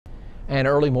An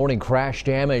early morning crash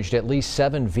damaged at least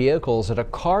 7 vehicles at a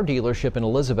car dealership in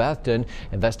Elizabethton.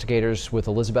 Investigators with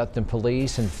Elizabethton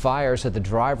police and fire said the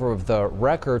driver of the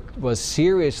wrecker was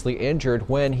seriously injured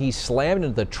when he slammed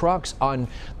into the trucks on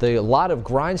the lot of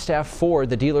Grindstaff Ford,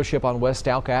 the dealership on West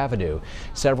Elk Avenue.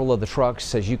 Several of the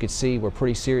trucks, as you could see, were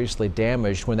pretty seriously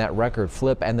damaged when that wrecker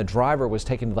flipped, and the driver was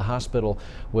taken to the hospital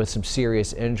with some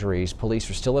serious injuries. Police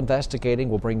are still investigating.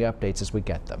 We'll bring you updates as we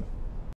get them.